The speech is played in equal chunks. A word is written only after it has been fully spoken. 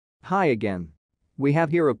Hi again. We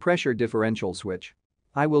have here a pressure differential switch.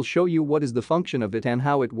 I will show you what is the function of it and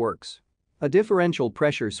how it works. A differential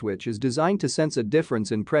pressure switch is designed to sense a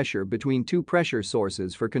difference in pressure between two pressure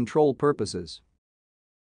sources for control purposes.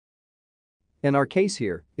 In our case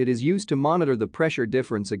here, it is used to monitor the pressure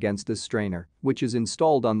difference against this strainer, which is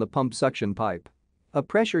installed on the pump suction pipe. A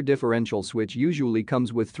pressure differential switch usually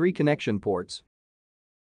comes with 3 connection ports.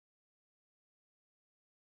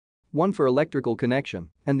 One for electrical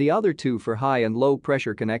connection and the other 2 for high and low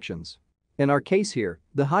pressure connections. In our case here,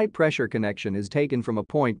 the high pressure connection is taken from a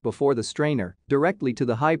point before the strainer directly to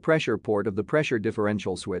the high pressure port of the pressure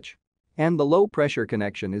differential switch. And the low pressure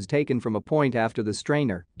connection is taken from a point after the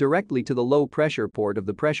strainer directly to the low pressure port of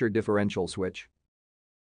the pressure differential switch.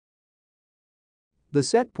 The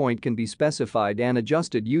set point can be specified and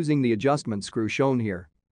adjusted using the adjustment screw shown here.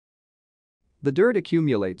 The dirt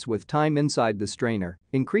accumulates with time inside the strainer,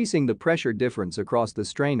 increasing the pressure difference across the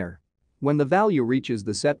strainer. When the value reaches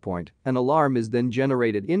the set point, an alarm is then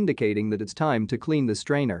generated indicating that it's time to clean the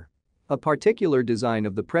strainer. A particular design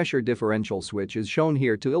of the pressure differential switch is shown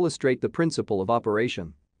here to illustrate the principle of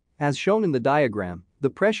operation. As shown in the diagram,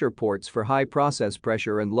 the pressure ports for high process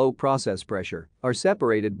pressure and low process pressure are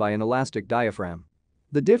separated by an elastic diaphragm.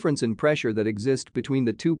 The difference in pressure that exists between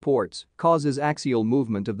the 2 ports causes axial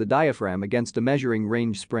movement of the diaphragm against a measuring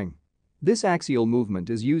range spring. This axial movement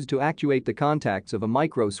is used to actuate the contacts of a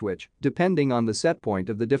micro switch depending on the set point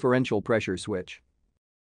of the differential pressure switch.